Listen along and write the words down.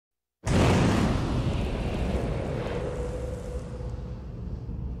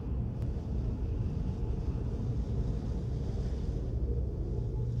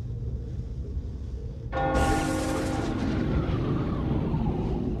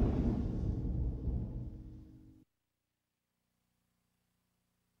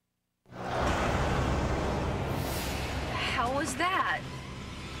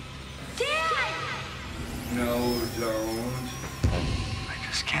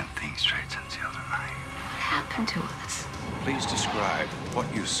can't think straight since the other night. What happened to us? Please describe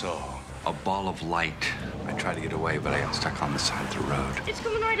what you saw. A ball of light. I tried to get away, but I got stuck on the side of the road. It's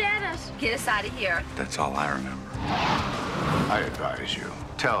coming right at us. Get us out of here. That's all I remember. I advise you,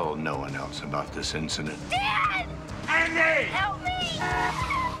 tell no one else about this incident. Dad! Andy! Help me!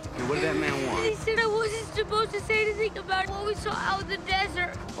 Hey, what did that man want? He said I wasn't supposed to say anything about what we saw out in the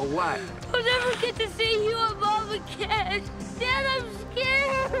desert. Or what? I'll never get to see you and Mom again. Dad, I'm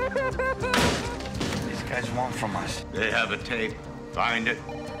scared. These guys want from us. They have a tape. Find it.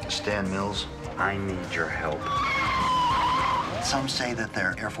 Stan Mills, I need your help. Some say that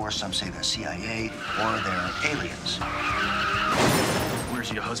they're Air Force, some say they're CIA, or they're aliens.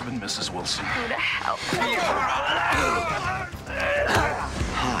 Where's your husband, Mrs. Wilson? Go to hell.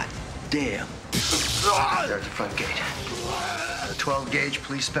 Hot damn. There's the front gate. A 12 gauge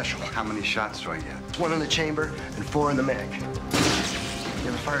police special. How many shots do I get? 1 in the chamber and 4 in the mag. You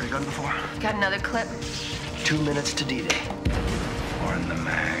ever fired a gun before? Got another clip? 2 minutes to D-Day. 4 in the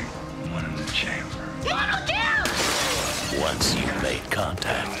mag, 1 in the chamber. Once you've made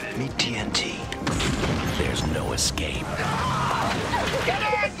contact, Meet TNT. there's no escape. Get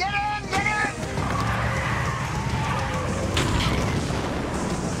it!